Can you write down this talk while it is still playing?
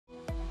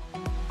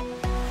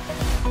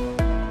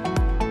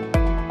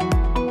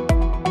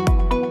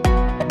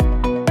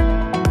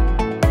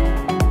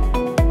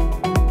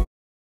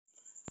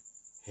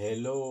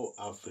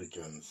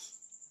Africans,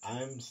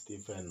 I'm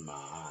Stephen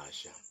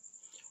Mahasha.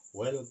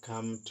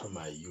 Welcome to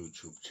my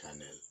YouTube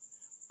channel.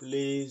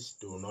 Please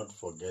do not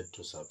forget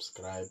to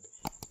subscribe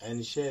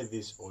and share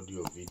this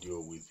audio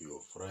video with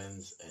your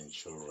friends and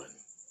children.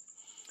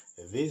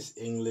 This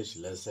English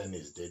lesson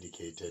is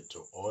dedicated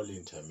to all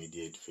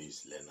intermediate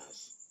phase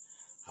learners.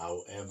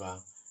 However,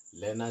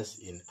 learners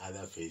in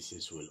other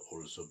phases will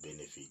also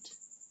benefit.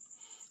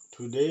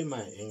 Today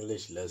my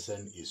English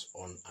lesson is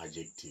on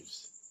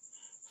adjectives.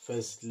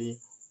 Firstly,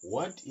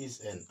 what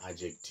is an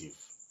adjective?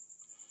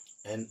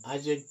 An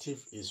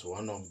adjective is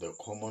one of the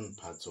common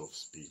parts of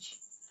speech.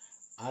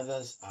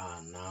 Others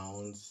are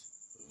nouns,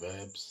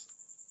 verbs,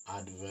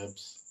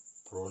 adverbs,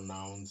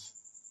 pronouns,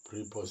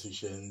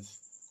 prepositions,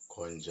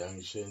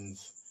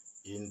 conjunctions,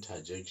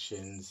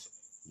 interjections,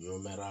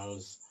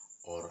 numerals,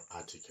 or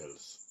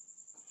articles.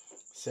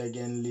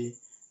 Secondly,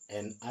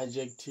 an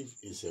adjective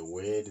is a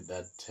word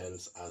that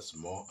tells us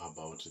more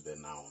about the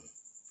noun.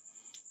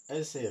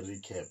 As a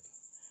recap,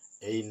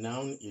 a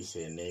noun is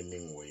a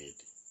naming word.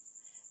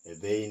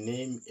 They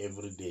name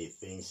everyday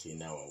things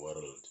in our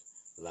world,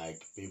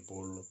 like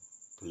people,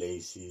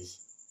 places,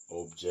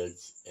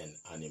 objects, and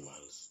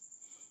animals.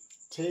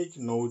 Take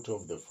note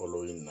of the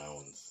following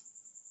nouns: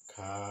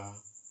 car,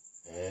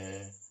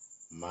 hair,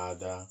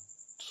 mother,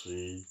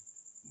 tree,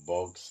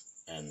 box,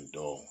 and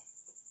door.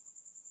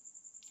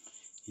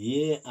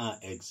 Here are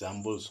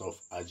examples of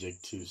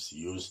adjectives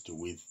used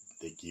with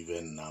the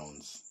given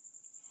nouns: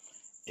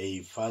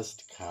 a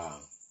fast car,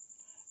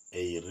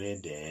 a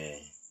red hair,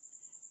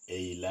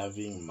 a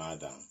loving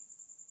mother,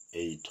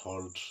 a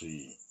tall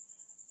tree,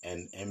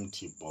 an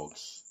empty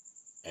box,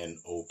 an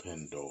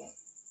open door.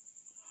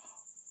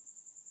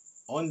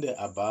 On the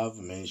above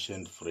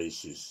mentioned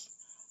phrases,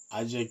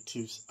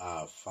 adjectives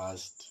are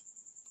fast,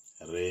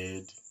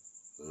 red,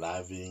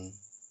 loving,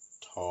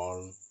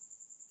 tall,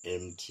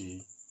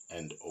 empty,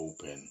 and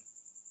open.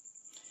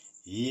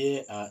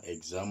 Here are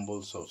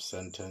examples of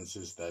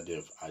sentences that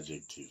have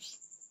adjectives.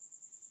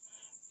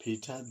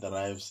 Peter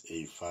drives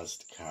a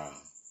fast car.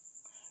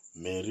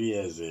 Mary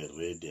has a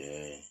red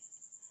hair.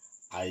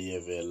 I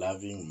have a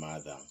loving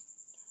mother.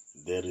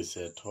 There is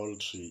a tall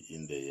tree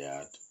in the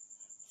yard.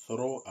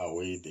 Throw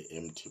away the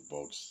empty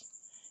box.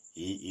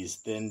 He is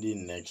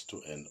standing next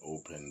to an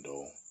open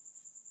door.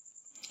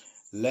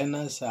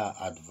 Learners are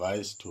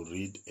advised to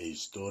read a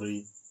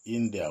story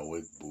in their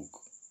workbook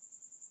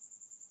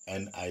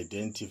and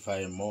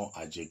identify more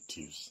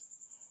adjectives.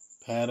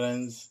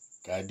 Parents,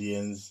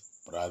 guardians,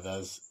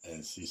 brothers,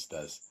 and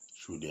sisters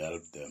should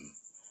help them.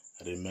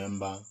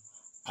 Remember,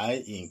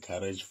 I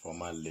encourage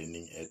formal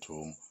learning at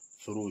home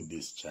through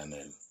this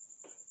channel.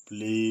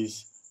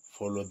 Please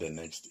follow the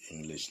next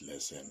English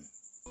lesson.